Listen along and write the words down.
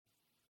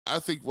I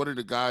think one of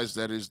the guys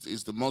that is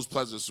the most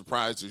pleasant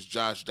surprise is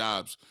Josh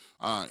Dobbs.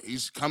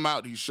 He's come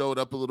out, he showed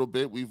up a little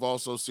bit. We've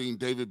also seen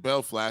David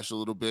Bell flash a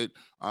little bit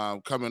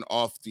coming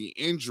off the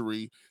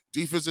injury.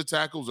 Defensive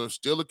tackles are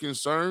still a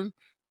concern.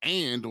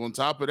 And on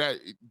top of that,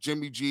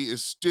 Jimmy G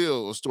is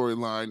still a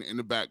storyline in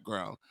the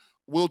background.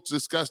 We'll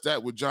discuss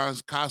that with John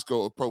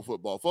Costco of Pro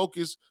Football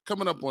Focus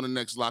coming up on the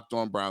next Locked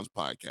On Browns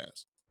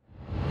podcast.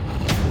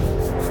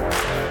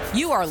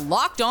 You are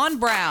Locked On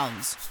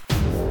Browns,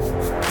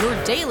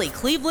 your daily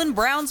Cleveland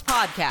Browns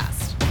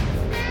podcast.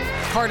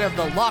 Part of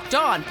the Locked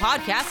On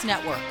Podcast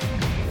Network.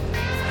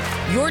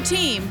 Your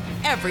team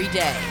every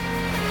day.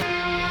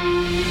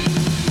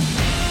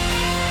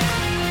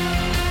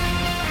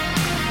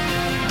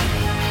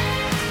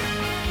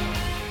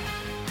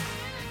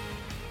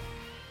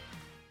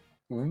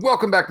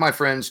 Welcome back, my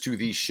friends, to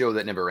the show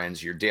that never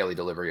ends, your daily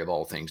delivery of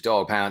all things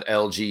Dog Pound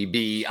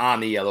LGB on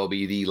the LOB,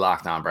 the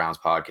Locked On Browns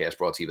podcast,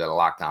 brought to you by the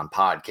Locked On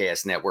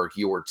Podcast Network,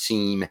 your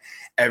team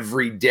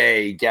every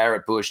day.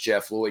 Garrett Bush,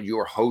 Jeff Lloyd,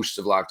 your hosts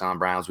of Locked On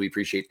Browns. We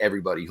appreciate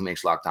everybody who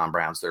makes Locked On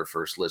Browns their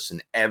first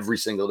listen every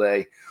single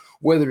day,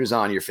 whether it is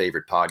on your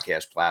favorite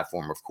podcast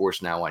platform, of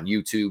course, now on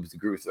YouTube.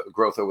 The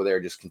growth over there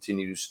just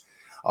continues.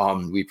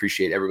 We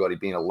appreciate everybody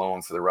being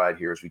along for the ride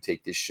here as we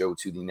take this show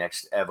to the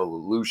next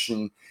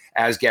evolution.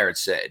 As Garrett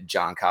said,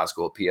 John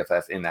Costco of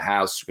PFF in the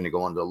house. We're going to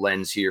go under the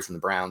lens here from the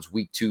Browns'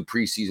 Week 2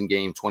 preseason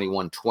game,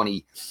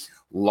 21-20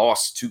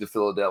 loss to the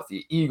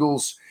Philadelphia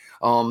Eagles.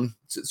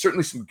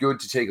 Certainly some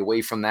good to take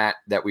away from that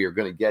we are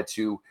going to get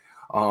to.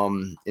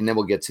 And then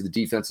we'll get to the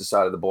defensive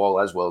side of the ball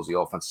as well as the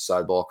offensive side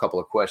of the ball. A couple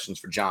of questions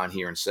for John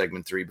here in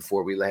segment 3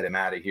 before we let him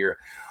out of here.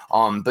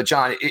 But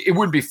John, it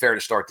wouldn't be fair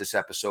to start this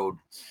episode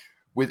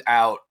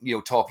without,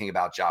 talking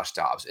about Josh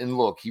Dobbs. And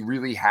look, he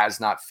really has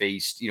not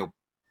faced,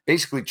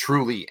 basically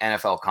truly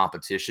NFL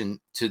competition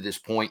to this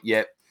point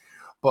yet.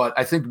 But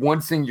I think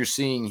one thing you're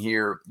seeing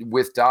here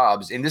with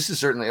Dobbs, and this is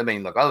certainly,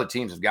 look, other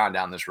teams have gone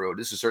down this road.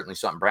 This is certainly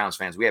something Browns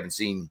fans we haven't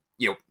seen,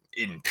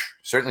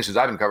 certainly since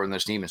I've been covering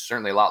this team, and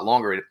certainly a lot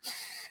longer. It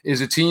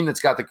is a team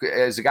that's got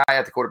as a guy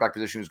at the quarterback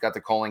position who's got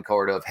the calling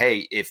card of,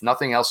 hey, if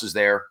nothing else is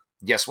there,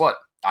 guess what?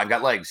 I've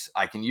got legs.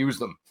 I can use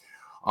them.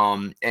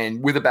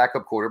 And with a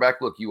backup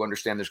quarterback, look, you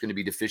understand there's going to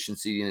be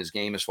deficiency in his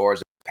game as far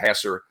as a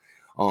passer.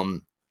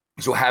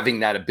 So having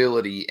that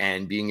ability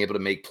and being able to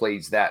make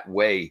plays that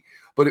way,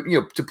 but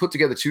to put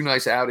together 2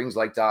 nice outings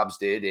like Dobbs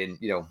did, and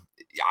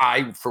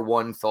I for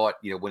one thought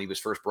when he was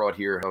first brought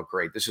here, oh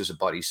great, this is a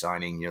buddy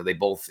signing. They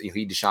both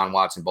he Deshaun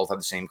Watson both had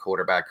the same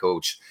quarterback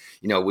coach.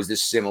 Was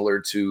this similar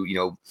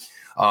to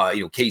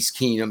Case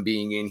Keenum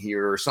being in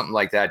here or something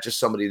like that, just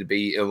somebody to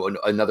be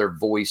another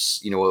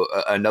voice,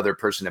 another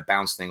person to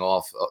bounce things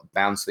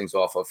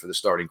off of for the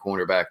starting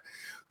cornerback.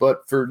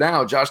 But for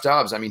now, Josh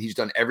Dobbs, he's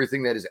done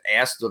everything that is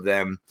asked of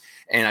them.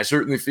 And I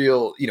certainly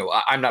feel,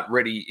 I'm not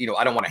ready.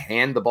 I don't want to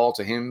hand the ball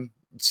to him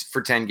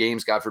for 10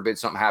 games. God forbid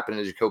something happened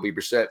to Jacoby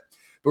Brissett.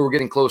 But we're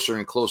getting closer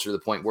and closer to the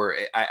point where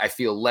I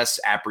feel less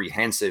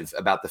apprehensive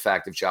about the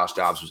fact that Josh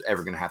Dobbs was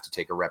ever going to have to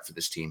take a rep for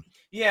this team.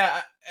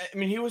 Yeah,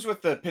 he was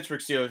with the Pittsburgh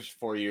Steelers for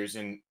 4 years,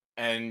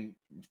 and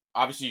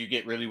obviously you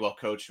get really well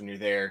coached when you're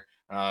there.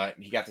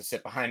 He got to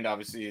sit behind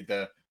obviously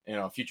the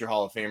future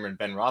Hall of Famer and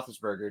Ben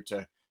Roethlisberger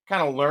to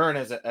kind of learn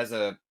as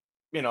a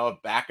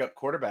backup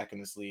quarterback in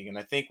this league. And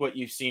I think what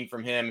you've seen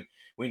from him,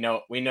 we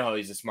know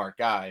he's a smart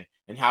guy,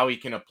 and how he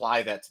can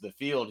apply that to the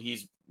field.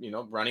 He's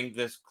running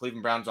this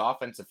Cleveland Browns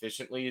offense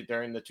efficiently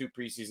during the 2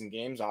 preseason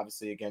games,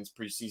 obviously against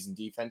preseason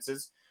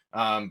defenses.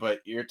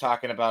 But you're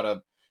talking about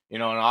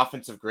an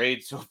offensive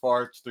grade so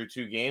far through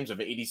 2 games of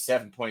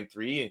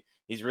 87.3.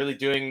 He's really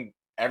doing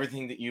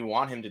everything that you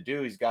want him to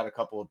do. He's got a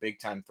couple of big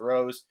time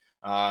throws.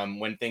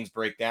 When things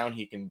break down,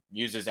 he can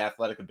use his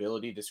athletic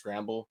ability to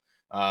scramble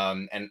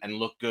and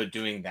look good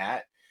doing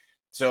that.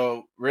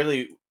 So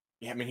really,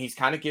 he's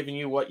kind of giving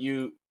you what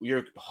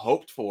you're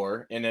hoped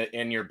for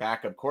in your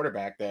backup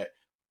quarterback, that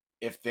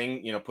if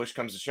push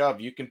comes to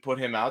shove, you can put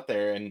him out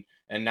there and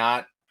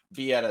not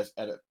be at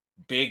a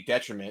big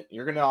detriment.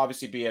 You're going to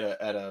obviously be at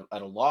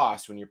a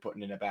loss when you're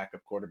putting in a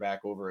backup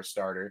quarterback over a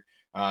starter,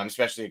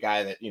 especially a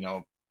guy that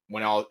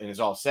when all is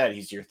all said,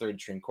 he's your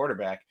 3rd string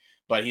quarterback,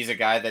 but he's a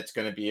guy that's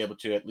going to be able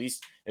to at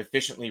least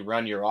efficiently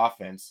run your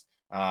offense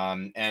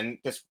and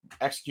just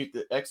execute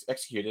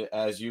it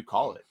as you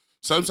call it.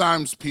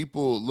 Sometimes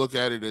people look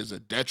at it as a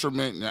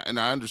detriment, and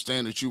I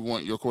understand that you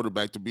want your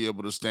quarterback to be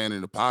able to stand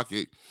in the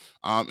pocket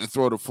and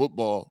throw the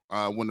football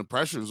when the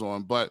pressure's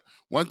on. But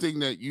one thing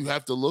that you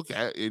have to look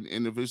at,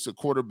 and if it's a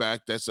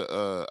quarterback that's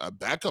a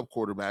backup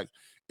quarterback,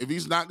 if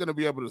he's not going to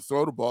be able to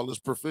throw the ball as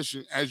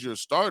proficient as your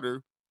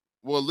starter,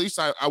 well, at least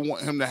I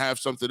want him to have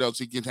something else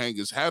he can hang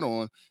his hat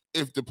on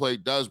if the play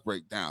does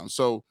break down.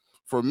 So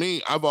for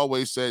me, I've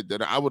always said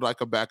that I would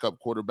like a backup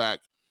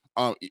quarterback.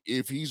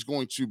 If he's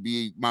going to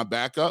be my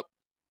backup,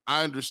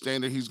 I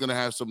understand that he's going to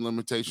have some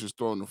limitations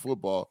throwing the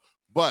football,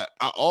 but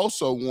I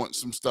also want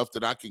some stuff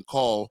that I can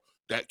call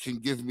that can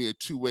give me a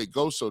 2-way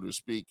go, so to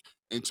speak,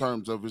 in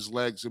terms of his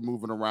legs and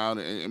moving around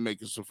and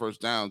making some first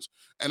downs.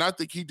 And I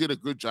think he did a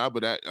good job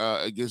of that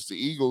against the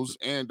Eagles,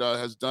 and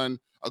has done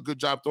a good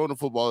job throwing the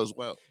football as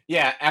well.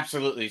 Yeah,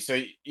 absolutely.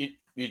 So you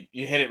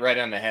hit it right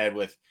on the head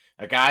with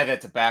a guy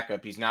that's a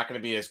backup. He's not going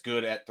to be as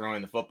good at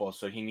throwing the football,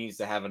 so he needs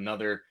to have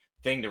another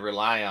thing to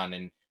rely on.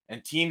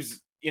 And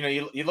teams,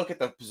 you look at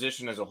the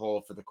position as a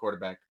whole for the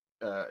quarterback.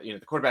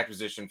 The quarterback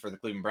position for the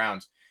Cleveland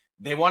Browns.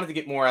 They wanted to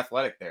get more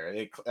athletic there.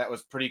 That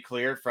was pretty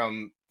clear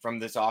from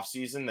this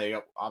offseason. They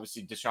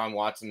obviously Deshaun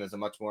Watson is a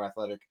much more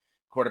athletic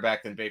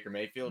quarterback than Baker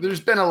Mayfield. There's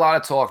been a lot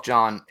of talk,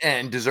 John,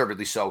 and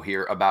deservedly so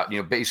here about,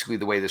 basically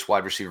the way this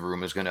wide receiver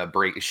room is going to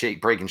break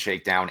and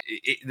shake down.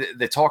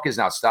 The talk is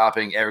not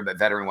stopping. Everybody,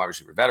 veteran wide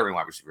receiver, veteran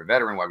wide receiver,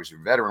 veteran wide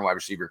receiver, veteran wide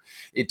receiver.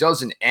 It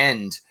doesn't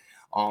end.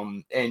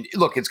 And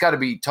look, it's got to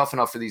be tough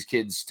enough for these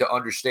kids to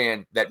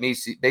understand that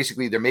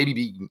basically they're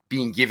maybe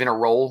being given a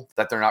role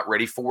that they're not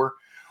ready for.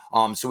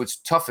 So it's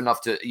tough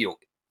enough to,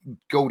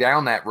 go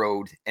down that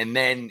road and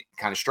then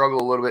kind of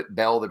struggle a little bit.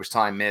 Bell, there was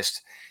time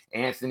missed.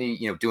 Anthony,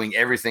 doing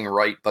everything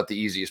right, but the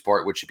easiest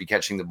part, which should be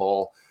catching the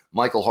ball.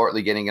 Michael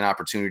Hartley getting an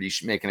opportunity,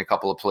 making a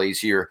couple of plays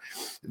here.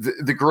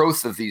 The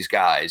growth of these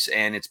guys,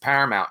 and it's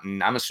paramount.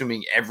 And I'm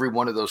assuming every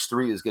one of those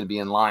three is going to be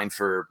in line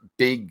for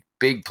big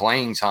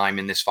playing time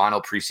in this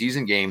final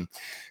preseason game,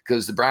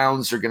 because the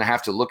Browns are going to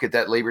have to look at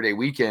that Labor Day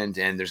weekend,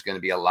 and there's going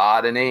to be a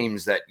lot of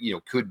names that,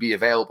 could be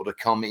available to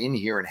come in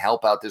here and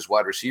help out this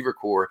wide receiver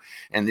core.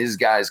 And these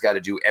guys got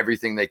to do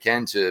everything they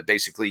can to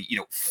basically,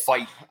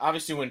 fight.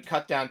 Obviously, when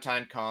cut down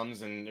time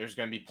comes and there's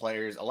going to be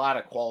a lot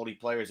of quality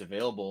players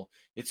available,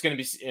 it's going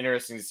to be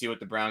interesting to see what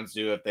the Browns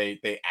do if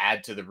they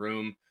add to the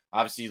room.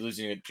 Obviously,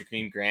 losing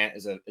Jakeem Grant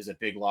is a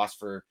big loss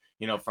for,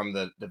 from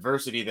the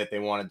diversity that they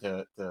wanted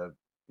to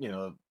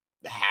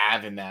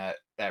have in that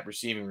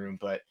receiving room.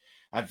 But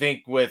I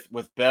think with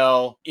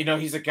Bell,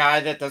 he's a guy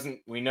that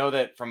we know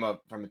that from a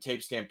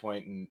tape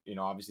standpoint, and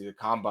obviously the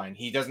combine,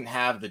 he doesn't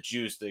have the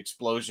juice, the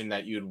explosion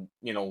that you'd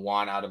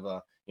want out of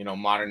a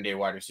modern day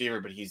wide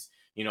receiver. But he's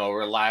a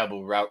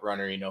reliable route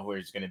runner. Where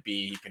he's going to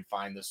be. He can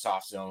find the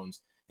soft zones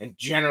and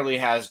generally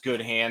has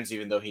good hands,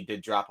 even though he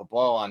did drop a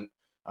ball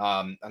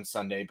on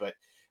Sunday. But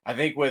I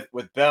think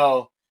with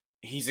Bell,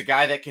 he's a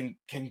guy that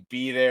can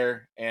be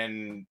there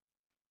and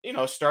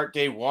start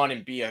day one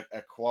and be a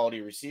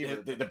quality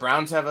receiver. The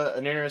Browns have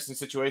an interesting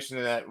situation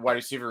in that wide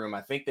receiver room.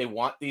 I think they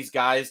want these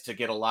guys to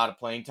get a lot of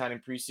playing time in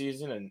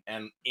preseason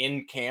and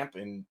in camp,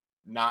 and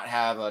not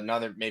have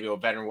maybe a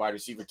veteran wide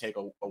receiver take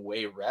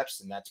away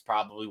reps. And that's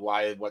probably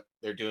why what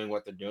they're doing.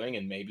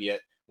 And maybe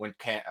when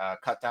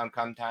cut down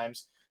come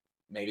times,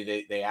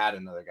 maybe they add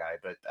another guy.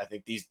 But I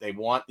think they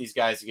want these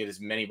guys to get as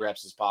many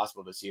reps as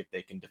possible to see if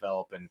they can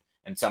develop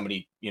and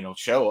somebody,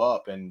 show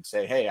up and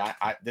say, hey,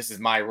 I this is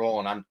my role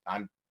and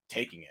I'm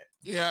taking it.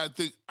 Yeah,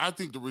 I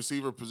think the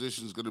receiver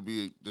position is going to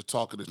be the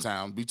talk of the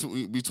town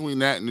between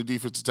that and the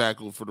defensive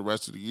tackle for the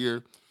rest of the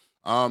year.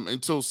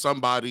 Until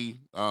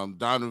somebody,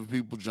 Donovan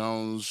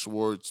Peoples-Jones,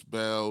 Schwartz,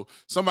 Bell,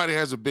 somebody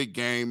has a big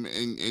game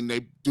and they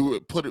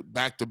put it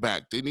back to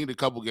back. They need a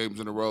couple games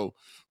in a row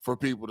for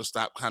people to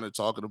stop kind of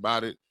talking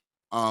about it.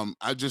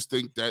 I just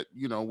think that,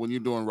 when you're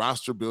doing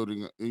roster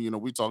building,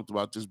 we talked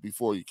about this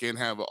before, you can't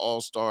have an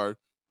all-star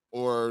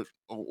or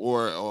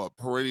a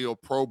perennial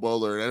Pro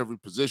Bowler at every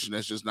position.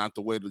 That's just not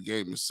the way the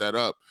game is set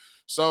up.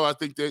 So I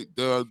think that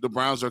the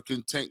Browns are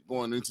content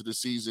going into the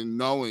season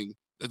knowing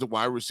that the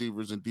wide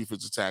receivers and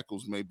defensive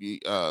tackles may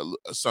be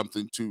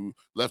something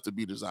left to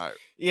be desired.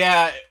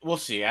 Yeah, we'll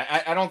see.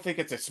 I don't think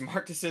it's a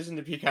smart decision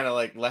to be kind of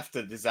like left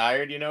to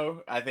desired.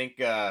 I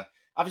think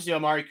obviously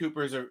Amari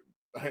Cooper is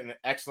an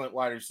excellent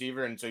wide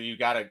receiver, and so you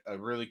got a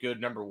really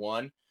good number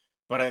one.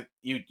 But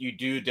you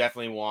do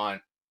definitely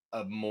want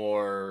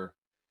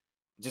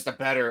just a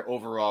better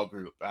overall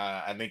group.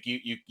 I think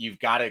you've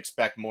got to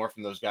expect more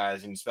from those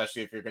guys, and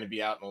especially if you're going to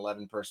be out in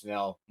 11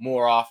 personnel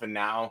more often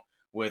now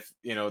with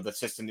the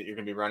system that you're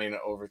going to be running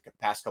over the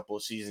past couple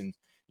of seasons.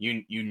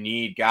 You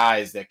need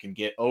guys that can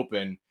get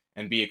open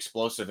and be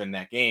explosive in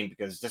that game,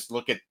 because just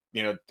look at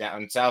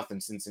down south in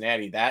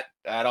Cincinnati, that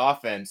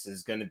offense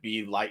is going to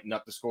be lighting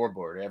up the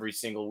scoreboard every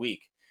single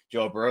week.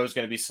 Joe Burrow is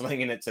going to be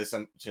slinging it to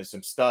some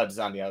studs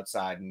on the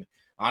outside and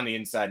on the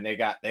inside, and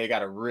they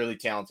got a really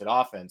talented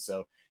offense.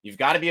 So you've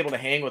got to be able to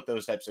hang with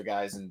those types of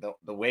guys, and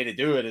the way to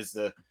do it is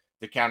to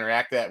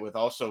counteract that with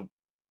also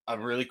a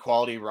really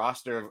quality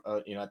roster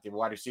of at the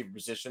wide receiver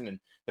position. And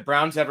the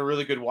Browns have a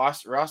really good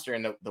roster,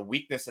 and the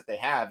weakness that they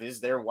have is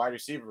their wide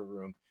receiver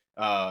room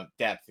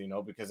depth.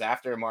 Because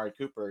after Amari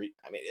Cooper,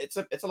 I mean,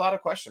 it's a lot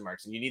of question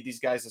marks, and you need these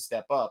guys to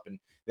step up, and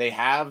they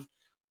have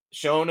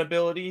shown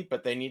ability,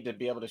 but they need to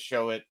be able to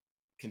show it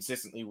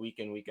consistently week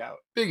in, week out.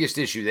 Biggest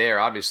issue there,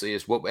 obviously,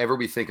 is whatever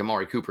we think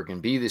Amari Cooper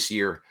can be this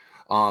year.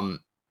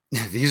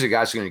 These are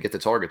guys who are going to get the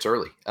targets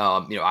early.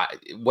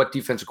 What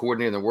defensive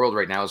coordinator in the world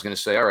right now is going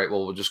to say, all right,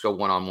 well, we'll just go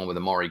one-on-one with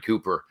Amari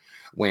Cooper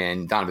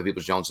when Donovan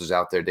Peoples-Jones is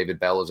out there, David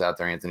Bell is out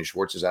there, Anthony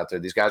Schwartz is out there.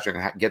 These guys are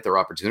going to get their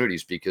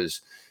opportunities,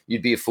 because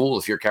you'd be a fool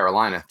if you're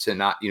Carolina to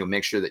not,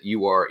 make sure that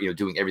you are,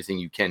 doing everything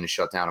you can to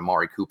shut down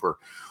Amari Cooper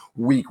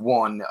week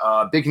one.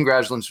 Big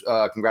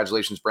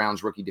congratulations,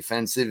 Browns rookie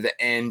defensive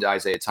end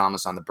Isaiah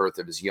Thomas on the birth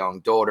of his young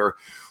daughter.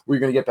 We're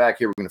going to get back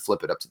here. We're going to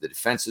flip it up to the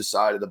defensive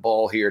side of the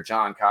ball here.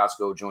 John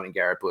Costco joining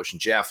Garrett Bush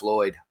and Jeff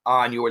Lloyd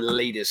on your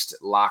latest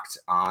Locked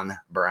On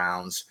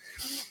Browns.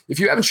 If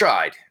you haven't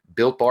tried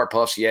Built Bar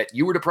Puffs yet,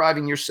 you were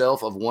depriving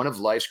yourself of one of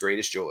life's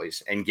greatest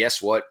joys. And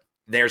guess what?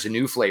 There's a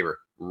new flavor.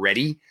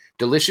 Ready?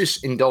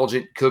 Delicious,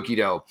 indulgent cookie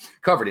dough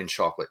covered in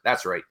chocolate.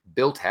 That's right.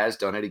 Built has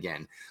done it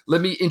again.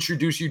 Let me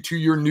introduce you to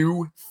your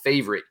new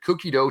favorite.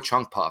 Cookie dough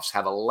chunk puffs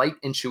have a light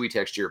and chewy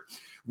texture,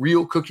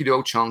 real cookie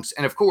dough chunks,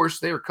 and of course,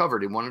 they are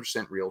covered in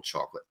 100% real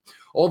chocolate.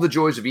 All the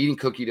joys of eating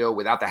cookie dough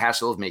without the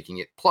hassle of making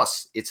it.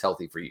 Plus, it's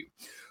healthy for you.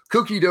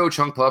 Cookie dough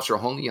chunk puffs are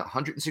only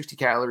 160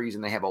 calories,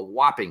 and they have a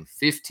whopping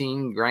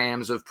 15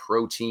 grams of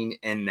protein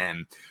in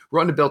them.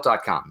 Run to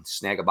Built.com,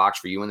 snag a box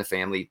for you and the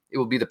family. It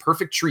will be the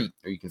perfect treat,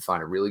 or you can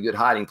find a really good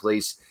hiding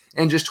place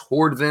and just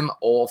hoard them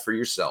all for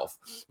yourself.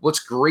 What's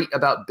great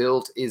about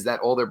Built is that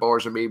all their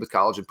bars are made with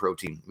collagen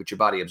protein, which your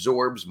body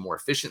absorbs more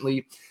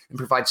efficiently and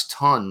provides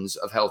tons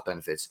of health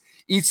benefits.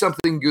 Eat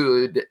something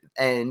good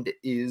and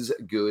is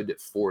good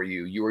for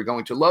you. You are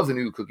going to love the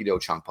new cookie dough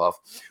chunk puff,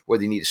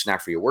 whether you need a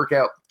snack for your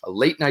workout, a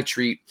late night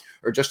treat,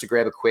 or just to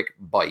grab a quick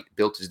bite.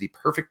 Built is the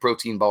perfect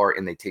protein bar,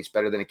 and they taste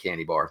better than a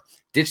candy bar.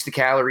 Ditch the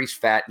calories,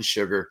 fat, and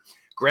sugar.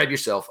 Grab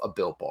yourself a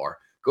Built bar.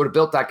 Go to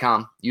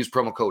Built.com, use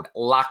promo code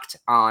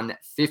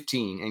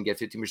LOCKEDON15 and get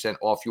 15%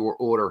 off your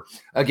order.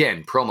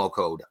 Again, promo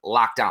code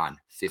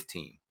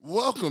LOCKEDON15.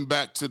 Welcome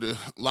back to the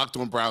Locked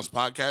On Browns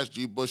podcast.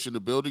 G. Bush in the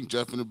building,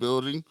 Jeff in the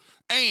building,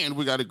 and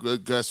we got a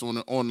good guest on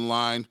the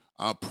line,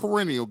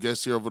 perennial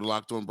guest here over the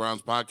Locked On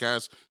Browns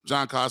podcast,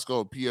 John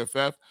Costco of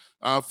PFF.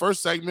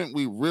 First segment,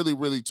 we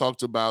really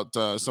talked about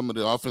some of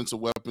the offensive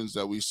weapons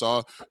that we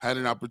saw. Had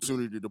an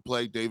opportunity to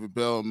play David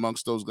Bell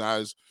amongst those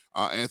guys,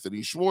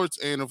 Anthony Schwartz,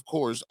 and of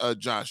course,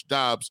 Josh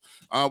Dobbs.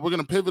 We're going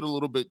to pivot a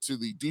little bit to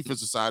the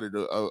defensive side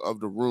of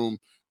the room,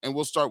 and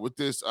we'll start with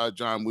this,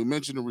 John. We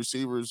mentioned the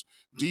receivers,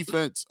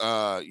 defense.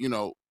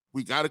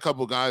 We got a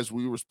couple guys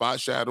we were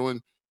spot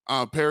shadowing.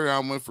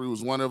 Perion Winfrey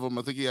was one of them.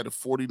 I think he had a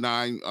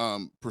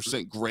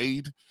 49%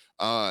 grade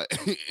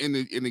in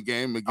the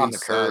game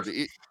against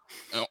the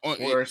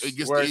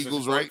the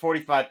Eagles, right?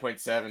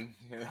 45.7.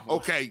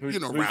 Okay,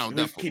 round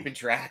up. Who's keeping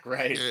track,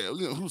 right? Yeah,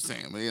 who's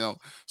saying,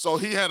 So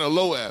he had a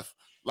low F.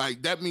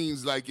 Like that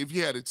means like if he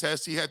had a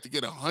test, he had to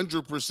get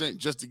 100%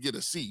 just to get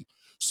a C.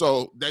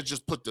 So that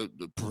just put the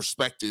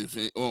perspective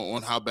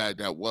on how bad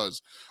that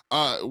was.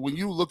 When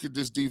you look at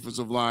this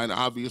defensive line,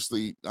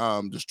 obviously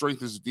the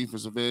strength is the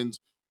defensive ends,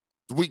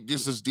 the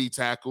weakness is D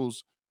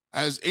tackles.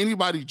 Has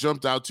anybody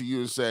jumped out to you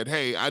and said,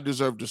 hey, I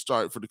deserve to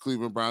start for the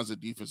Cleveland Browns at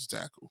defensive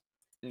tackle?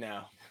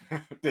 No.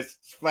 This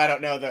flat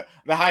out no.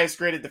 The highest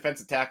graded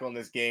defensive tackle in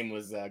this game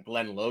was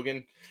Glenn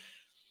Logan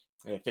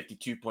at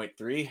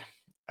 52.3.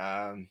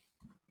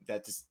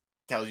 That just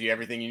tells you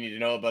everything you need to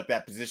know about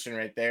that position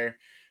right there.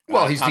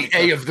 Well, he's the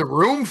A of the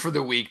room for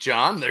the week,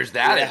 John. There's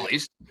that at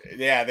least.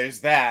 Yeah, there's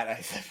that,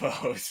 I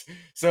suppose.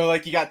 So,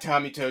 like, you got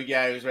Tommy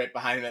Togiai, who was right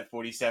behind him at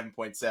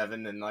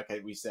 47.7. And like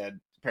we said,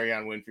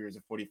 Perion Winfrey was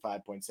at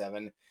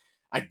 45.7.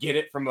 I get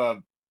it from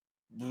a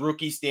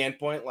rookie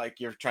standpoint. Like,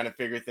 you're trying to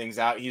figure things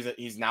out.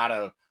 He's not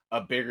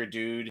a bigger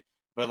dude.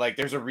 But, like,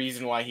 there's a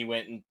reason why he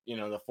went in,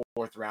 the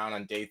fourth round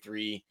on day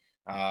 3.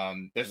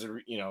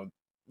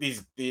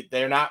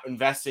 They're not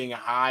investing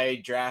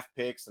high draft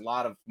picks, a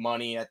lot of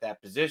money at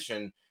that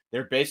position.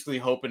 They're basically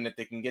hoping that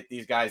they can get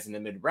these guys in the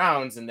mid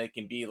rounds and they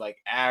can be like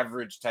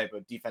average type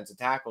of defensive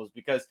tackles,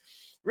 because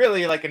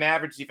really like an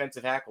average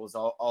defensive tackle is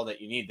all that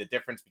you need. The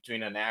difference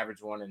between an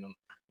average one and,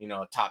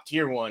 a top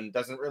tier one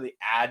doesn't really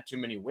add too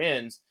many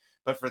wins,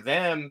 but for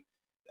them,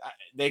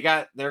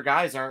 their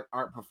guys aren't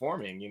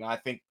performing. I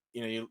think,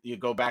 you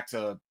go back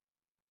to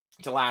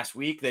last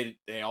week,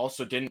 they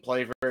also didn't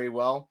play very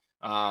well.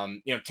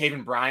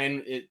 Taven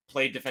Bryan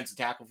played defensive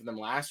tackle for them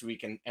last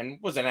week and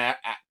was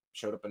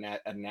showed up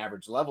at an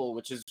average level,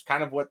 which is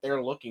kind of what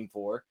they're looking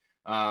for.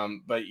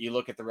 But you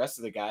look at the rest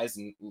of the guys,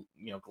 and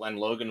Glenn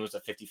Logan was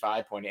a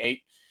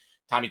 55.8,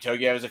 Tommy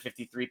Togiai was a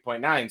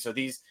 53.9. So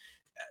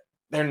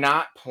they're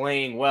not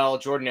playing well.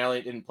 Jordan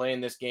Elliott didn't play in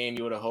this game.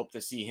 You would have hoped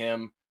to see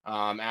him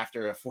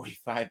after a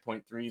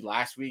 45.3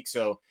 last week.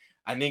 So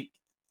I think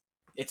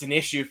it's an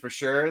issue for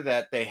sure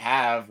that they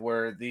have,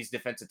 where these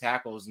defensive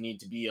tackles need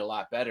to be a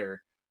lot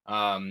better.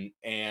 Again,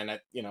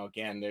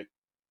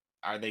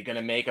 are they going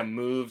to make a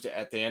move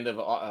at the end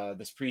of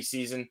this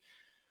preseason?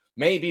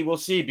 Maybe, we'll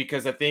see,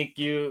 because I think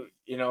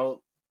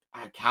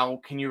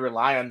how can you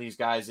rely on these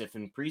guys if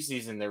in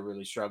preseason they're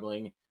really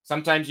struggling?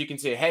 Sometimes you can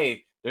say,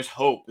 hey, there's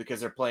hope because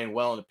they're playing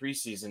well in the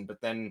preseason, but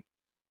then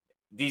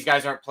these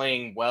guys aren't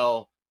playing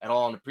well at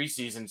all in the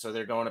preseason, so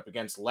they're going up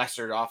against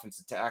lesser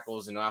offensive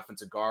tackles and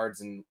offensive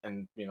guards and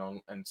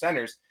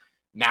centers.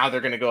 Now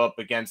they're going to go up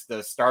against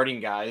the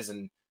starting guys,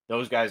 and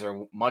those guys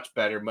are much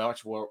better,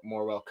 much more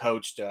well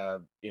coached,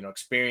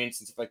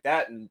 experienced and stuff like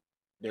that, and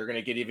they're going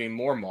to get even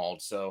more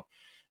mauled. So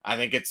I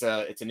think it's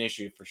an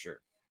issue for sure.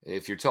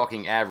 If you're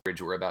talking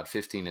average, we're about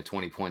 15 to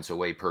 20 points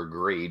away per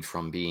grade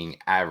from being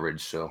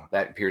average. So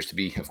that appears to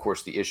be, of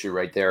course, the issue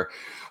right there.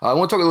 I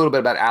want to talk a little bit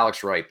about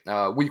Alex Wright.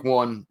 Week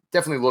one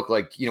definitely looked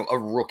like, a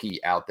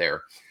rookie out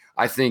there.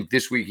 I think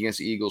this week against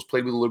the Eagles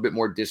played with a little bit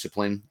more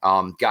discipline,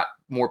 got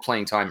more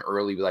playing time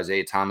early with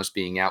Isaiah Thomas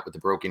being out with the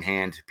broken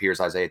hand. It appears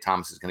Isaiah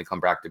Thomas is going to come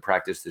back to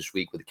practice this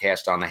week with a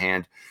cast on the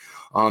hand.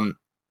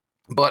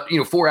 But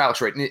for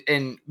Alex Wright,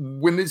 and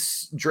when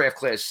this draft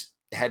class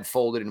had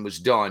folded and was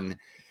done,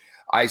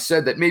 I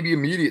said that maybe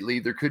immediately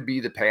there could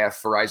be the path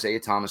for Isaiah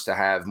Thomas to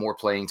have more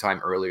playing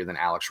time earlier than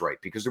Alex Wright,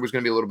 because there was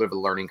going to be a little bit of a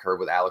learning curve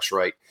with Alex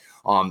Wright.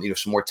 Some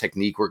more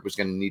technique work was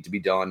going to need to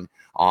be done.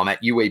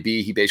 At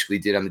UAB, he basically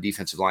did on the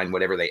defensive line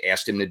whatever they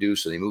asked him to do,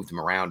 so they moved him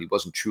around. He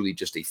wasn't truly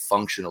just a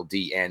functional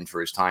D end for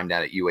his time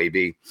down at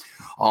UAB,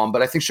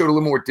 but I think showed a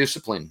little more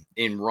discipline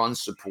in run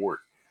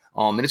support.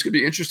 And it's going to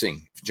be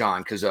interesting,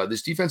 John, because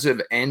this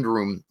defensive end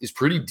room is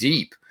pretty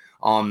deep.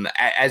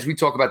 As we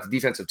talk about the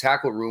defensive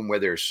tackle room, where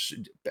there's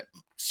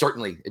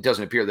certainly, it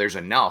doesn't appear there's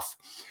enough,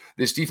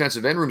 this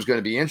defensive end room is going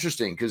to be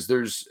interesting, because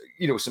there's,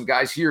 some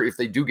guys here, if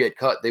they do get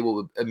cut, they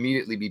will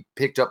immediately be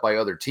picked up by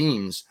other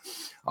teams.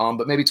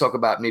 But maybe talk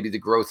about maybe the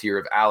growth here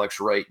of Alex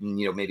Wright, and,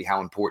 maybe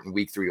how important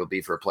week 3 will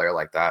be for a player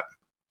like that.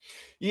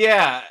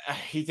 Yeah,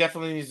 he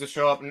definitely needs to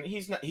show up, and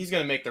he's going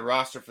to make the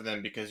roster for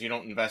them, because you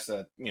don't invest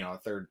a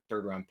third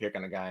round pick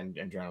on a guy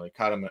and generally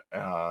cut him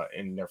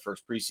in their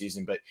first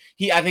preseason. But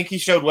I think he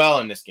showed well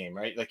in this game,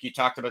 right? Like you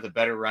talked about the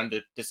better run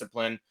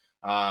discipline.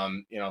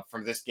 From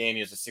this game,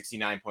 he was a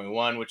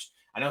 69.1, which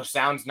I know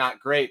sounds not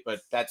great,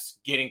 but that's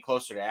getting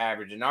closer to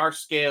average. And our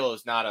scale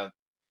is not a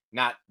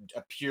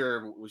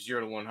pure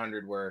 0 to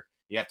 100 where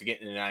you have to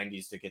get in the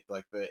 90s to get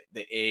like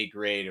the A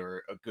grade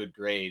or a good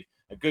grade.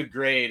 A good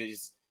grade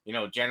is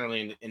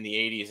generally in the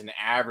 80s, and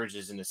the average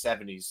is in the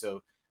 70s.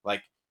 So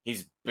like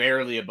he's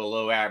barely a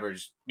below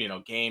average,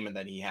 game and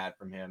that he had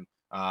from him.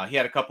 He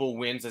had a couple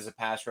wins as a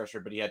pass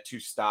rusher, but he had 2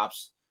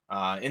 stops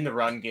in the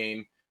run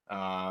game.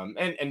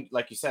 And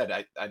like you said,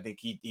 I think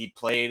he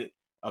played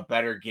a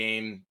better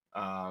game,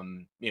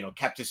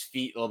 kept his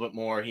feet a little bit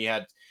more. He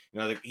had,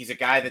 he's a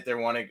guy that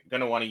they're going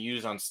to want to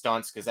use on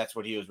stunts, because that's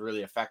what he was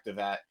really effective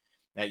at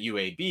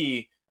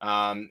UAB.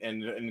 And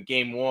in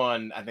game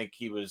 1, I think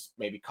he was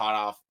maybe caught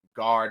off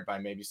guard by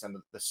maybe some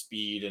of the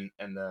speed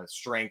and the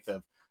strength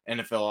of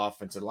NFL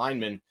offensive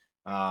linemen.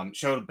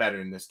 Showed better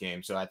in this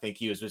game. So I think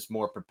he was just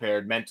more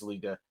prepared mentally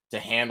to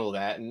handle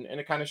that. And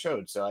it kind of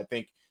showed. So I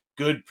think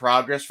good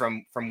progress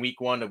from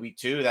week 1 to week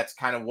 2. That's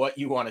kind of what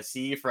you want to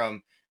see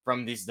from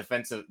these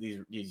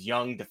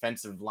young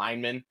defensive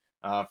linemen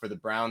for the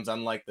Browns.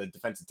 Unlike the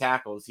defensive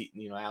tackles,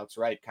 Alex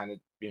Wright kind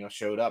of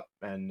showed up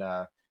and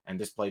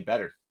just played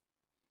better.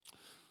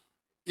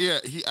 Yeah,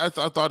 I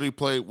thought he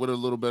played with a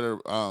little better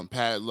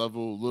pad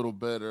level, a little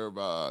better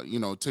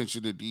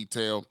attention to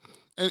detail.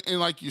 And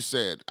like you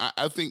said,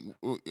 I think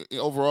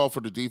overall for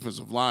the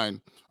defensive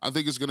line, I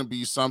think it's going to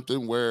be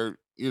something where,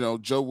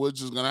 Joe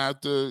Woods is going to have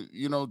to,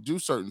 do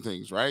certain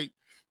things, right?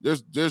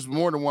 There's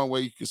more than one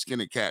way you can skin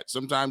a cat.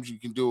 Sometimes you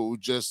can do it with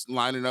just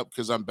lining up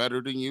because I'm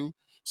better than you.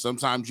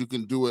 Sometimes you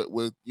can do it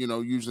with,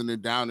 using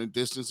it down and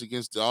distance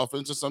against the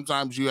offense. And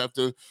sometimes you have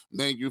to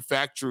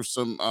manufacture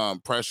some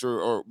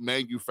pressure or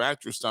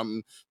manufacture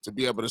something to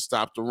be able to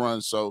stop the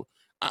run. So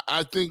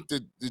I think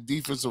that the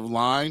defensive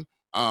line,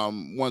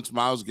 once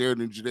Myles Garrett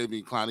and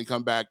Jadeveon Clowney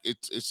come back,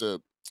 it's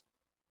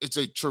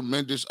a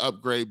tremendous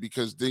upgrade,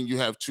 because then you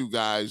have 2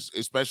 guys,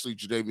 especially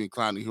Jadeveon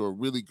Clowney, who are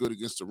really good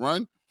against the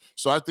run.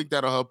 So I think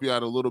that'll help you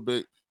out a little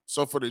bit.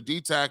 So for the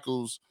D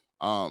tackles,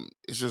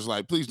 it's just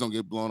like, please don't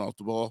get blown off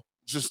the ball.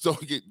 Just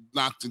don't get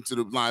knocked into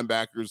the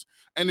linebackers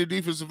and the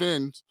defensive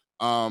ends.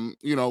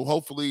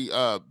 Hopefully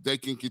they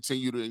can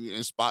continue to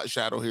in spot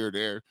shadow here or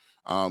there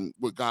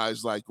with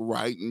guys like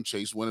Wright and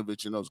Chase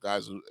Winovich and those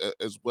guys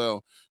as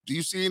well. Do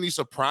you see any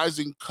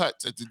surprising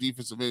cuts at the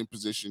defensive end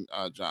position,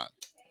 John?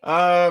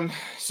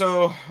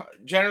 So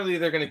generally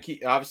they're going to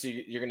keep,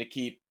 obviously you're going to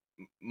keep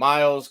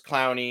Myles,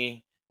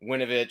 Clowney,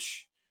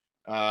 Winovich,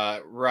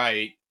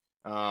 Wright.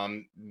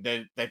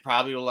 They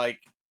probably will like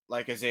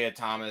Isaiah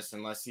Thomas,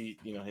 unless he,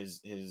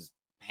 his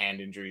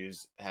hand injury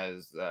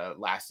has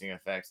lasting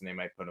effects, and they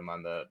might put him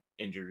on the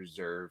injured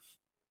reserve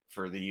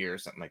for the year or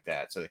something like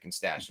that, so they can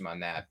stash him on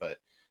that. But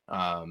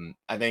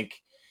I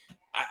think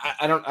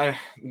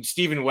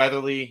Stephen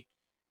Weatherly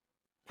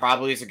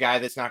probably is a guy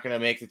that's not going to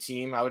make the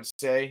team, I would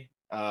say.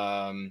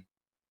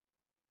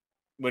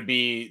 Would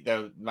be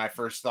my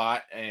first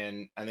thought.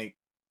 And I think,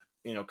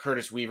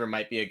 Curtis Weaver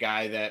might be a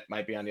guy that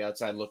might be on the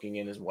outside looking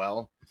in as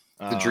well.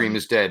 The dream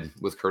is dead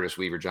with Curtis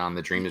Weaver, John.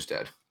 The dream is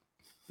dead.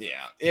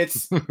 Yeah,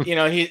 it's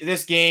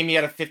this game he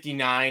had a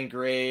 59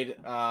 grade.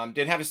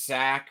 Did have a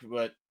sack,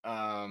 but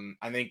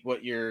I think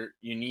what you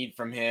need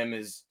from him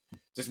is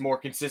just more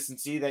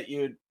consistency that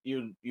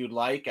you'd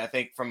like. I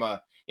think from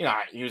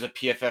he was a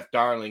PFF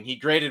darling. He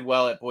graded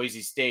well at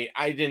Boise State.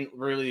 I didn't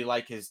really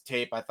like his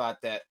tape. I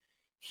thought that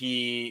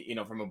he,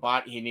 from a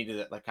body, he needed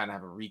to kind of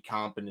have a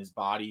recomp in his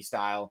body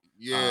style.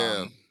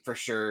 Yeah, for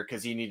sure,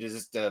 because he needed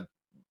just to,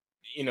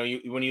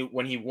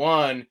 when he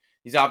won,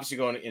 He's obviously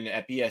going in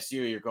at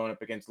BSU. You're going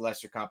up against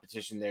lesser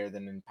competition there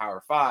than in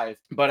Power 5.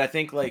 But I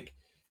think like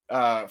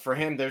for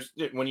him, there's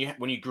when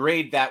you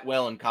grade that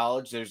well in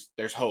college,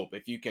 there's hope.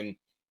 If you can,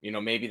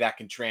 maybe that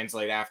can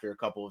translate after a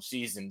couple of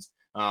seasons,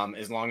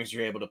 as long as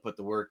you're able to put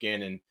the work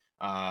in and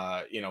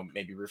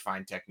maybe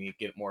refine technique,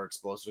 get more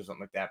explosive or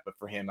something like that. But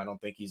for him, I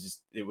don't think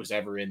it was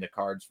ever in the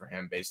cards for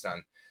him based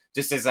on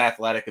just his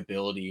athletic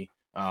ability.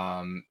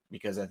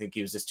 Because I think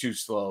he was just too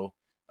slow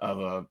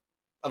of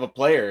a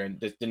player and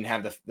just didn't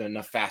have the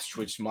enough fast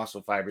twitch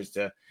muscle fibers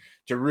to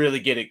really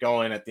get it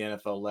going at the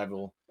NFL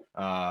level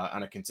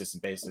on a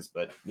consistent basis.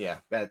 But yeah,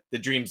 that the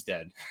dream's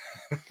dead.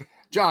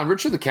 John,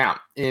 Richard LeCounte,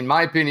 in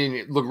my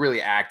opinion, looked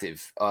really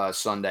active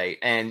Sunday.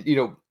 And,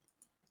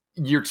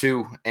 year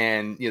two,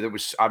 and there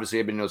was obviously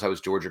everybody knows how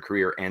his Georgia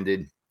career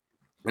ended.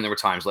 And there were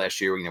times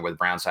last year, where the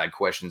Browns had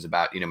questions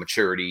about,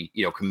 maturity,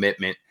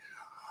 commitment.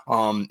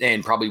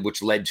 And probably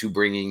which led to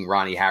bringing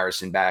Ronnie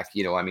Harrison back.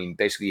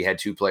 Basically he had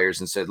two players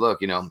and said,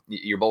 look,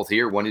 you're both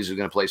here. One is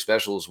going to play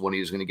specials. One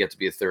is going to get to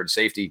be a third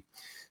safety.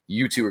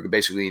 You two are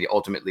basically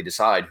ultimately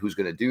decide who's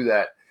going to do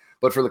that.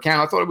 But for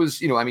LeCounte, I thought it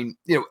was,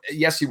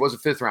 yes, he was a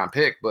 5th round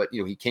pick, but,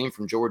 he came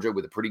from Georgia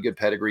with a pretty good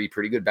pedigree,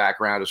 pretty good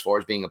background as far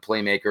as being a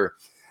playmaker.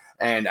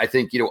 And I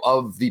think,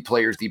 of the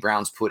players the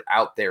Browns put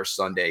out there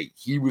Sunday,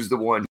 he was the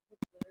one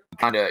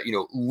kind of,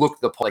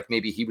 looked like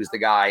maybe he was the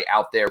guy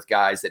out there with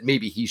guys that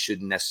maybe he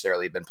shouldn't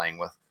necessarily have been playing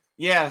with.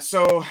 Yeah,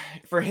 so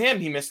for him,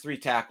 he missed 3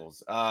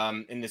 tackles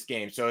in this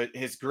game. So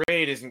his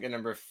grade isn't going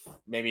to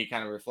maybe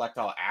kind of reflect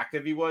how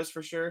active he was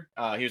for sure.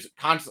 He was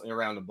constantly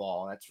around the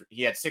ball.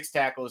 He had 6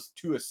 tackles,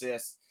 2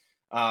 assists,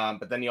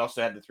 but then he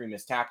also had the 3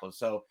 missed tackles.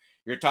 So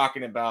you're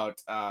talking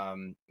about,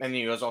 and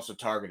he was also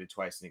targeted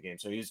twice in the game.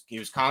 So he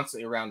was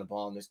constantly around the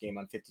ball in this game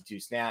on 52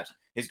 snaps.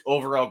 His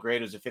overall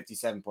grade was a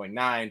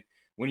 57.9.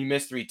 When you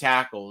miss 3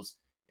 tackles,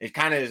 it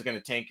kind of is going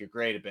to tank your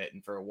grade a bit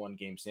and for a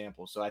 1-game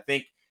sample. So I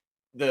think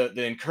the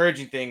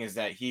encouraging thing is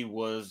that he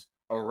was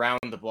around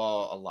the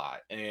ball a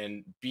lot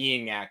and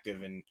being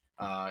active and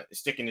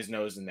sticking his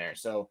nose in there.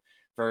 So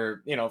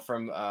for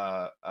from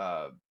a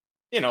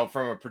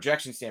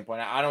projection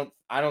standpoint,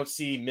 I don't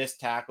see missed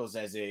tackles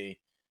as an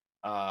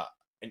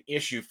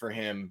issue for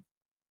him.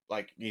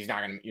 Like you're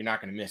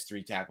not gonna miss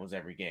 3 tackles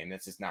every game.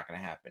 That's just not gonna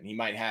happen. He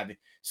might have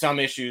some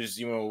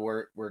issues,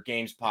 where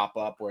games pop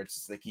up where it's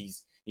just like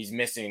he's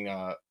missing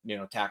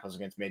tackles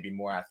against maybe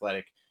more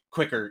athletic,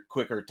 quicker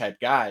type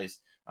guys.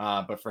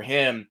 But for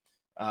him,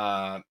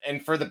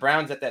 and for the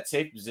Browns at that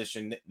safety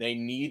position, they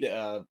need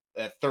a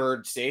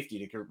third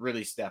safety to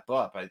really step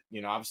up.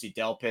 Obviously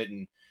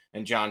Delpit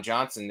and John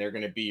Johnson, they're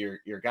going to be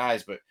your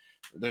guys, but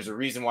there's a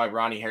reason why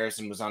Ronnie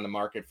Harrison was on the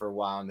market for a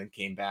while and then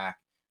came back,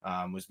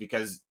 was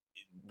because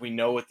we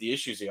know what the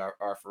issues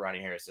are for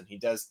Ronnie Harrison.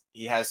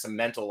 He has some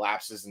mental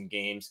lapses in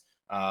games.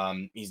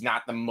 He's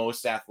not the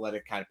most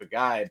athletic kind of a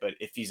guy, but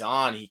if he's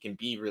on, he can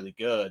be really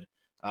good.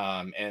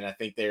 And I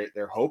think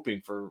they're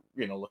hoping for,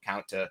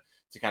 LeCounte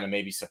to kind of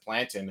maybe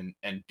supplant him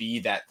and be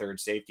that third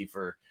safety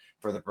for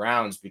the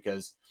Browns,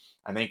 because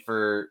I think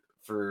for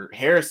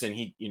Harrison,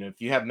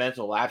 if you have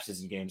mental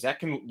lapses in games, that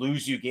can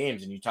lose you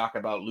games. And you talk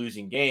about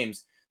losing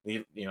games,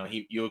 you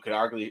could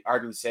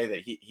arguably say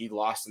that he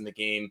lost in the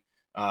game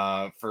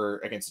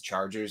against the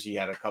Chargers. He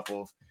had a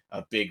couple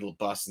of big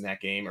busts in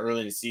that game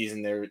early in the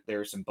season. There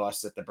were some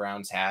busts that the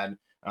Browns had,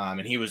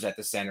 and he was at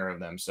the center of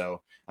them.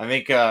 So I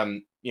think,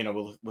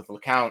 with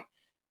LeCounte,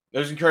 it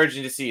was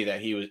encouraging to see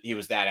that he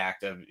was that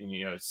active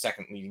and,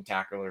 second leading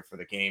tackler for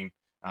the game,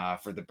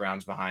 for the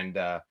Browns behind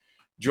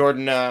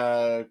Jordan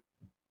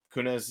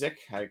Kunazik.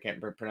 I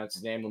can't pronounce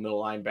his name, the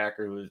middle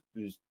linebacker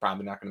who's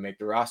probably not going to make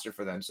the roster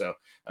for them. So,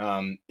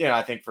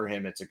 I think for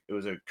him, it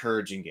was an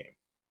encouraging game.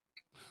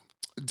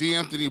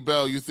 D'Anthony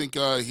Bell, you think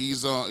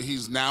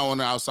he's now on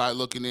the outside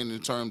looking in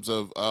terms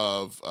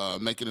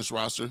of making this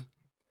roster?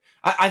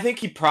 I think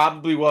he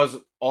probably was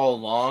all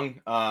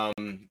along.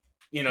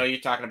 You're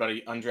talking about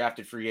an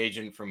undrafted free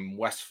agent from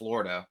West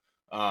Florida.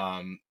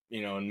 And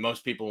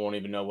most people won't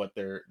even know what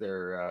their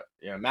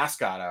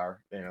mascot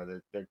are.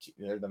 They're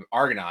the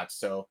Argonauts.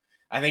 So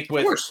I think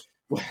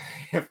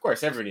of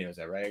course, everybody knows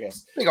that, right? I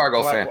guess big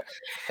Argo fan.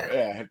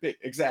 Yeah,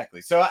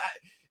 exactly. So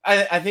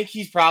I think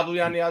he's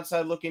probably on the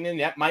outside looking in.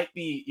 That might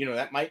be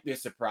a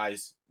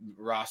surprise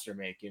roster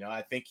make.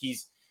 I think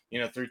he's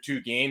through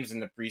 2 games in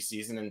the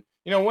preseason,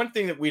 and one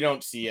thing that we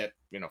don't see it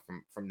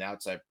from the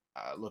outside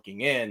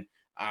looking in,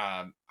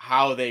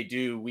 how they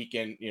do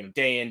weekend,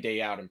 day in,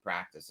 day out in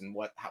practice, and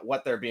what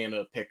they're being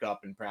able to pick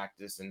up in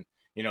practice, and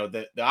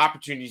the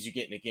opportunities you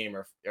get in a game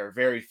are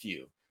very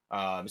few,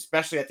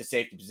 especially at the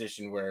safety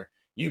position where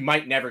you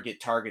might never get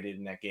targeted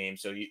in that game.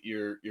 So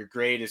your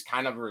grade is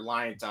kind of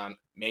reliant on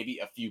maybe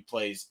a few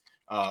plays.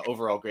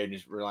 Overall grade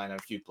is reliant on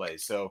a few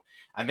plays. So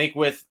I think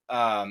with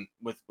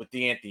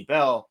D'Anthony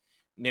Bell,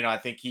 I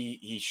think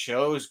he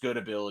shows good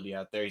ability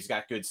out there. He's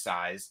got good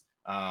size,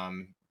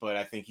 but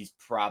I think he's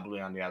probably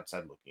on the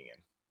outside looking in.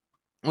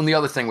 Well, the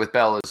other thing with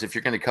Bell is if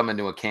you're going to come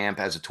into a camp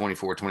as a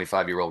 24,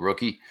 25-year-old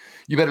rookie,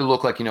 you better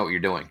look like you know what you're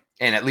doing.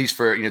 And at least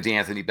for,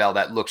 DeAnthony Bell,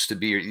 that looks to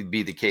be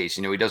the case.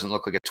 He doesn't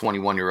look like a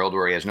 21-year-old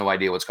where he has no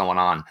idea what's going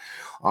on.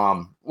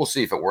 We'll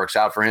see if it works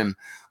out for him.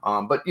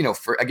 But,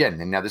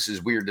 and now this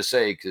is weird to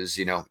say because,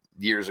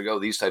 years ago,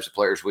 these types of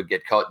players would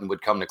get cut and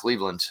would come to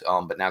Cleveland.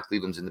 But now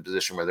Cleveland's in the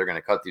position where they're going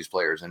to cut these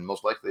players. And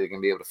most likely they're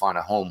going to be able to find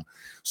a home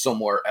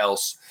somewhere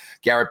else.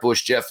 Garrett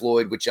Bush, Jeff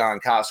Lloyd with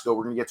John Costco.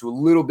 We're going to get to a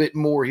little bit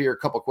more here. A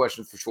couple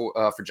questions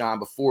for John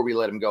before we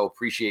let him go.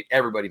 Appreciate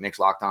everybody makes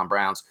Locked On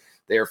Browns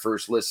their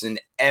first listen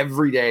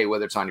every day,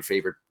 whether it's on your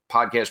favorite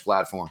podcast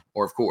platform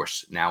or, of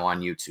course, now on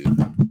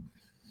YouTube.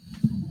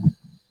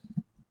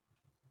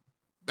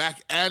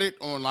 Back at it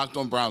on Locked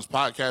On Browns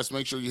podcast.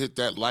 Make sure you hit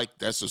that like,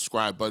 that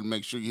subscribe button.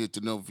 Make sure you hit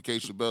the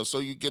notification bell so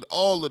you get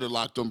all of the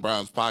Locked On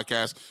Browns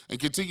podcast and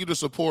continue to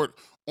support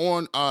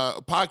on a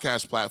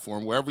podcast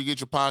platform. Wherever you get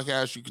your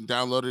podcast, you can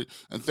download it.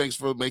 And thanks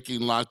for making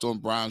Locked On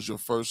Browns your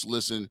first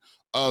listen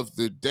of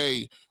the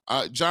day.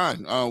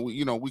 John,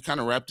 we kind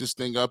of wrap this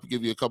thing up,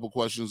 give you a couple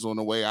questions on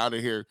the way out of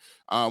here.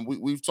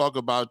 We've talked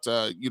about,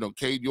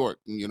 Cade York,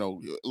 a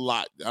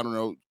lot. I don't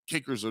know,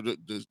 kickers are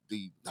the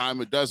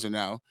dime a dozen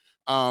now.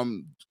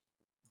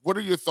 What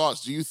are your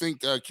thoughts? Do you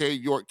think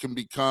Cade York can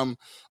become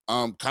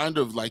kind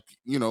of like,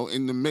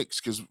 in the mix?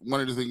 Because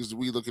one of the things that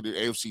we look at the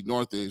AFC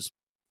North is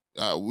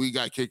we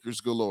got kickers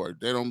galore.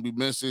 They don't be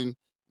missing.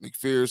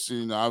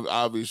 McPherson,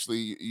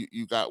 obviously,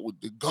 you got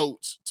with the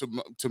GOATs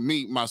to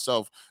meet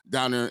myself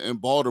down there in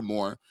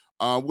Baltimore.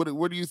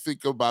 What do you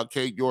think about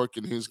Cade York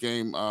and his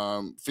game?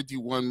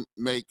 51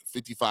 make,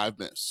 55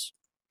 miss.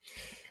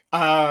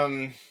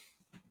 I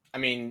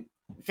mean,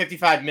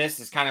 55 miss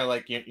is kind of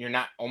like you're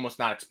not almost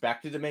not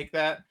expected to make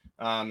that.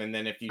 And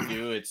then if you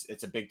do,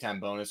 it's a big time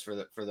bonus for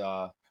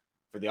the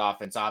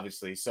offense,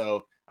 obviously.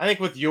 So I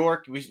think with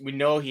York, we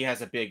know he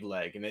has a big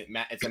leg, and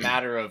it's a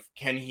matter of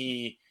can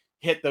he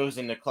hit those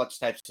in the clutch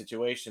type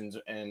situations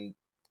and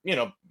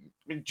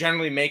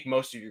generally make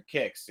most of your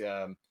kicks.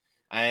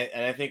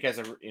 I think as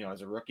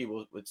a rookie,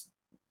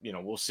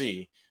 we'll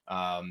see.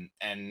 I'm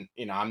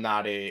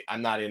not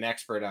an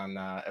expert on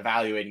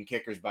evaluating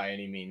kickers by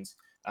any means.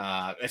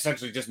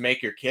 Essentially just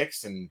make your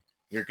kicks and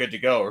you're good to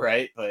go,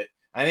 right? But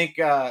I think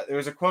there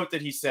was a quote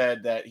that he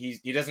said that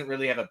he doesn't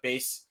really have a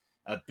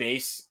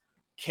base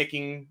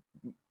kicking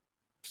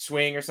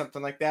swing or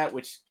something like that,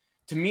 which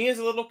to me is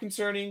a little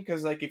concerning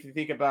because like if you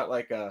think about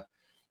like a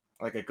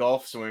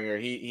golf swinger,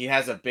 he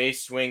has a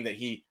base swing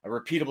a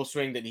repeatable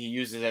swing that he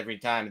uses every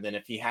time, and then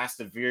if he has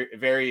to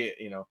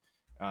vary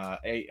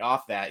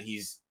off that,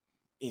 he's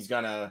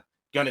gonna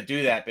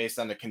do that based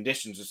on the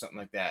conditions or something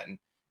like that. And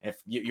if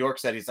York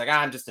said he's like,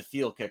 I'm just a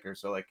field kicker,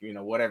 so like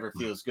whatever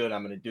feels good,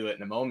 I'm gonna do it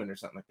in a moment or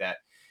something like that.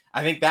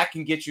 I think that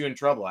can get you in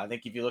trouble. I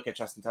think if you look at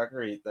Justin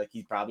Tucker,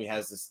 he probably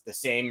has the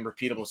same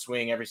repeatable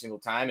swing every single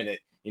time, and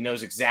he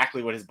knows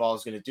exactly what his ball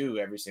is going to do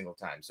every single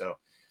time. So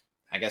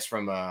I guess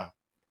from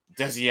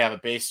does he have a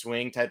base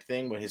swing type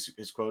thing, what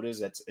his quote is,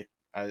 that's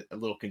a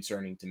little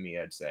concerning to me,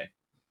 I'd say.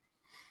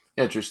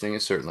 Interesting.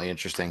 It's certainly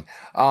interesting.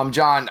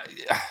 John,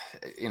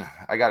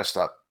 I got to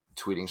stop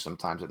tweeting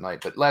sometimes at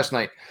night, but last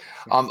night,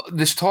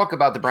 this talk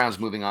about the Browns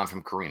moving on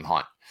from Kareem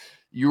Hunt.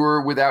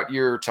 You're without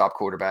your top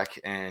quarterback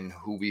and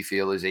who we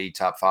feel is a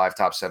top 5,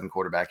 top 7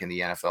 quarterback in the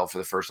NFL for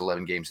the first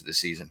 11 games of the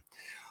season.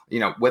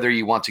 Whether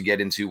you want to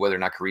get into whether or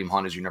not Kareem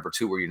Hunt is your number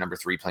 2 or your number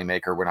 3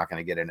 playmaker, we're not going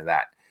to get into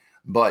that.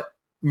 But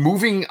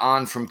moving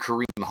on from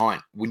Kareem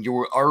Hunt, when you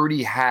were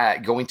already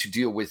going to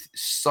deal with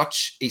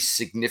such a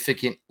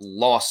significant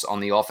loss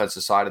on the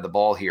offensive side of the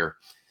ball here,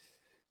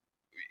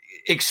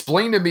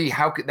 explain to me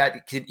how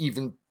that could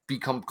even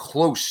become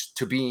close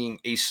to being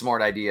a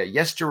smart idea.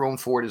 Yes, Jerome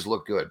Ford has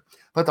looked good,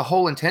 but the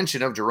whole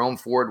intention of Jerome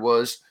Ford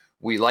was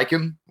we like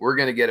him. We're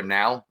going to get him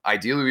now.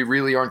 Ideally, we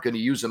really aren't going to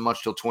use him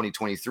much till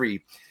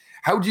 2023.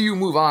 How do you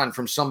move on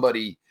from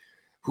somebody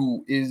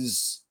who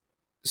is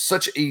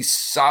such a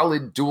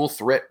solid dual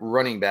threat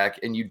running back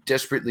and you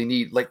desperately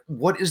need,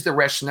 what is the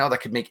rationale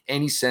that could make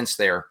any sense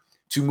there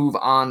to move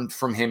on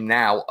from him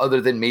now other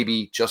than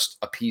maybe just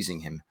appeasing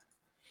him?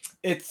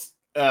 It's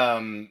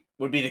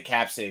would be the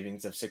cap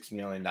savings of $6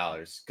 million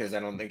because I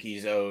don't think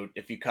he's owed,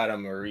 if you cut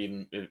him or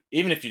even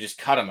if you just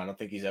cut him, I don't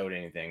think he's owed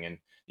anything, and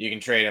you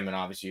can trade him and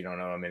obviously you don't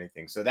owe him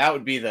anything. So that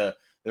would be the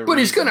but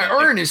he's going to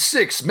earn his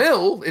 $6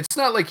 million. It's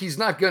not like he's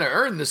not going to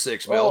earn the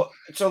 $6 million. Well,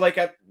 so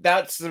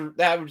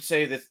that would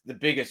say that the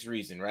biggest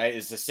reason, right,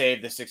 is to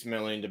save the $6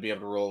 million to be able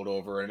to roll it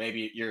over, and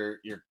maybe you're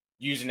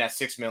using that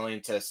 $6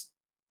 million to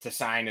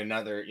sign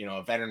another,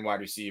 a veteran wide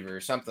receiver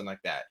or something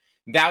like that.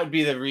 That would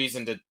be the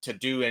reason to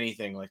do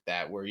anything like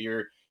that, where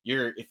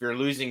if you're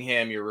losing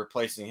him, you're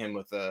replacing him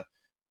with a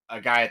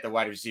guy at the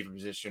wide receiver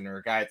position or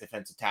a guy at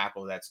defensive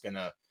tackle that's going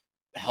to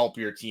help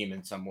your team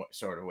in some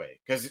sort of way.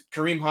 Because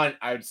Kareem Hunt,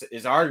 I would say,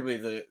 is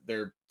arguably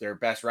their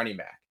best running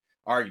back,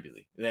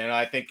 arguably. And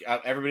I think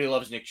everybody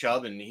loves Nick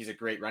Chubb, and he's a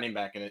great running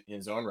back in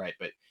his own right,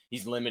 but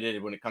he's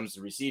limited when it comes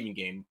to receiving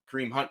game.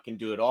 Kareem Hunt can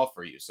do it all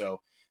for you.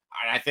 So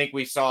I think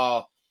we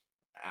saw,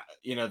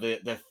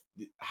 the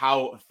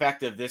how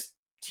effective this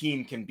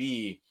team can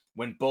be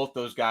when both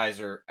those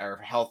guys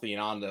are healthy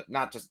and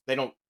they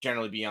don't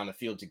generally be on the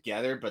field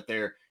together, but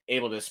they're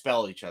able to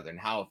spell each other and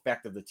how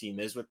effective the team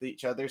is with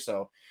each other.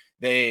 So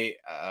they,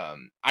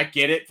 I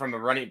get it from a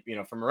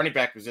running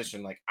back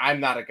position. Like,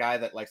 I'm not a guy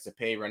that likes to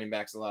pay running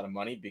backs a lot of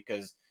money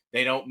because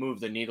they don't move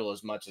the needle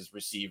as much as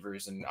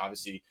receivers and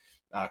obviously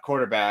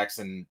quarterbacks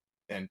and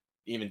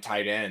even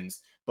tight ends.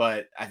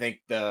 But I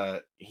think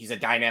he's a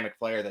dynamic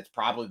player that's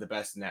probably the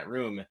best in that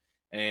room.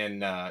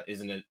 And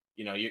isn't it?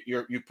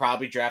 You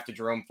probably drafted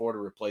Jerome Ford to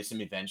replace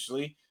him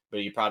eventually, but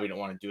you probably don't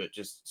want to do it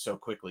just so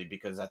quickly,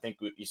 because I think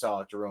what you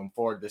saw Jerome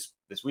Ford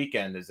this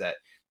weekend is that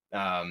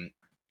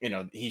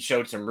he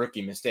showed some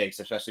rookie mistakes,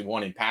 especially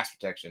one in pass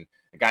protection.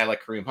 A guy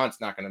like Kareem Hunt's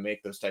not going to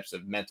make those types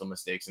of mental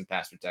mistakes in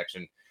pass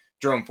protection.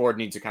 Jerome Ford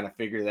needs to kind of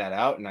figure that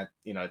out, and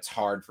it's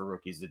hard for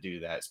rookies to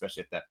do that,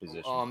 especially at that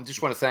position.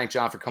 Just want to thank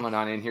John for coming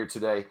on in here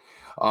today.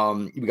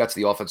 We got to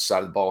the offensive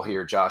side of the ball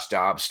here. Josh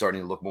Dobbs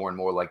starting to look more and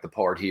more like the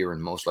part here,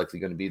 and most likely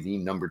going to be the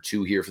number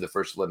 2 here for the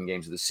first 11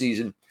 games of the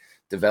season.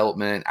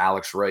 Development,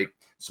 Alex Wright,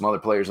 some other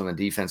players on the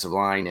defensive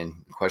line, and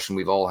the question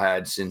we've all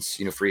had since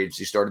free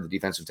agency started, the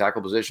defensive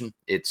tackle position,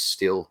 it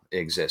still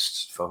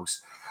exists,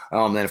 folks.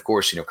 Then of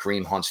course,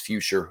 Kareem Hunt's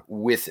future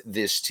with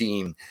this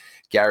team.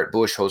 Garrett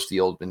Bush hosts the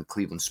Old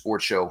Cleveland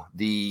Sports Show.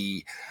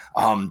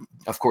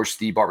 Of course,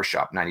 the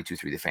Barbershop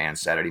 92.3 The Fan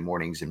Saturday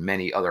mornings, and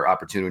many other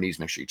opportunities.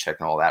 Make sure you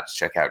check all that.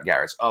 Check out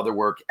Garrett's other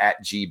work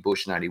at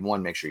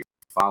GBush91. Make sure you're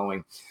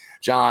following.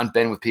 John,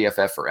 been with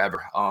PFF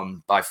forever.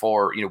 By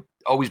far,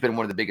 always been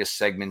one of the biggest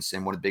segments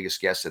and one of the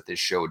biggest guests that this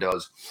show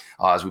does,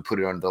 as we put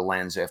it under the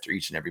lens after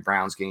each and every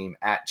Browns game.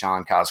 At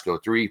John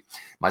Costco 3,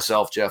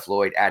 myself, Jeff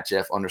Lloyd, at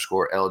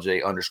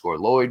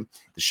Jeff_LJ_Lloyd.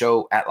 The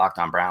show at Locked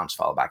On Browns,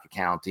 follow back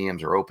account.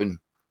 DMs are open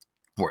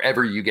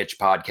wherever you get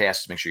your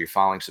podcasts. Make sure you're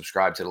following,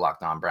 subscribe to the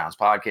Locked On Browns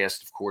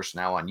podcast. Of course,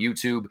 now on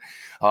YouTube.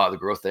 The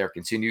growth there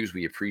continues.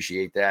 We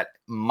appreciate that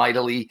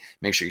mightily.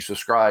 Make sure you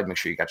subscribe. Make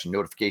sure you got your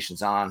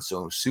notifications on,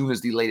 so as soon as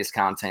the latest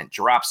content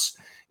drops,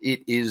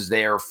 it is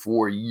there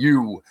for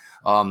you.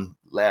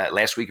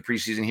 Last week of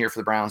preseason here for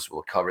the Browns.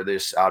 We'll cover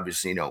this,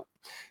 obviously,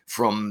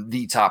 from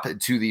the top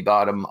to the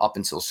bottom up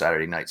until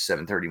Saturday night,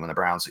 7:30, when the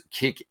Browns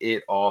kick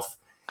it off.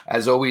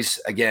 As always,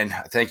 again,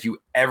 thank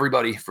you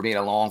everybody for being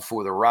along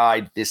for the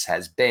ride. This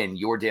has been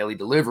your daily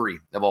delivery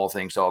of all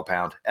things Dog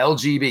Pound.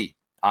 LGB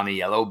on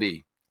the LOB.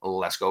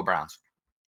 Let's go Browns.